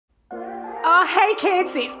Oh, hey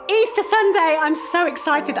kids, it's Easter Sunday. I'm so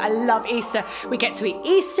excited. I love Easter. We get to eat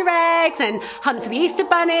Easter eggs and hunt for the Easter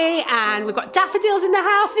bunny, and we've got daffodils in the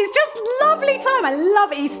house. It's just a lovely time. I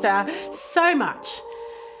love Easter so much.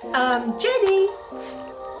 Jenny.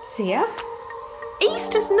 Sia?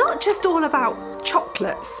 Easter's not just all about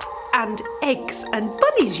chocolates and eggs and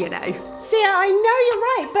bunnies, you know. Sia, I know you're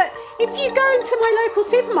right, but if you go into my local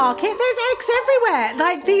supermarket, there's eggs everywhere.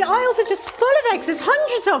 Like, the aisles are just full of eggs. There's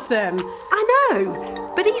hundreds of them. I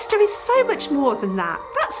know, but Easter is so much more than that.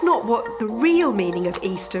 That's not what the real meaning of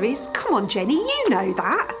Easter is. Come on, Jenny, you know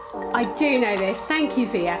that. I do know this. Thank you,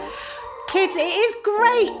 Sia. Kids, it is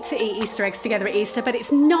great to eat Easter eggs together at Easter, but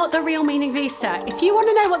it's not the real meaning of Easter. If you want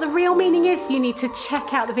to know what the real meaning is, you need to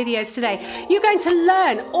check out the videos today. You're going to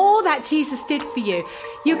learn all that Jesus did for you.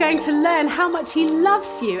 You're going to learn how much he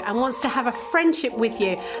loves you and wants to have a friendship with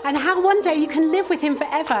you, and how one day you can live with him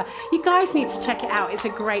forever. You guys need to check it out. It's a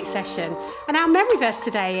great session. And our memory verse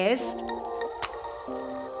today is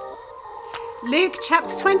Luke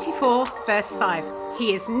chapter 24, verse 5.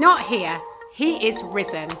 He is not here. He is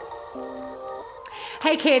risen.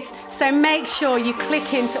 Hey kids, so make sure you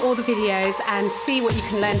click into all the videos and see what you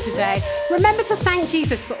can learn today. Remember to thank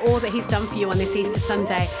Jesus for all that he's done for you on this Easter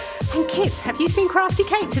Sunday. And kids, have you seen Crafty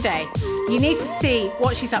Kate today? You need to see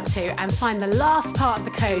what she's up to and find the last part of the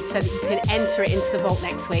code so that you can enter it into the vault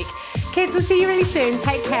next week. Kids, we'll see you really soon.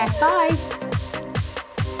 Take care. Bye.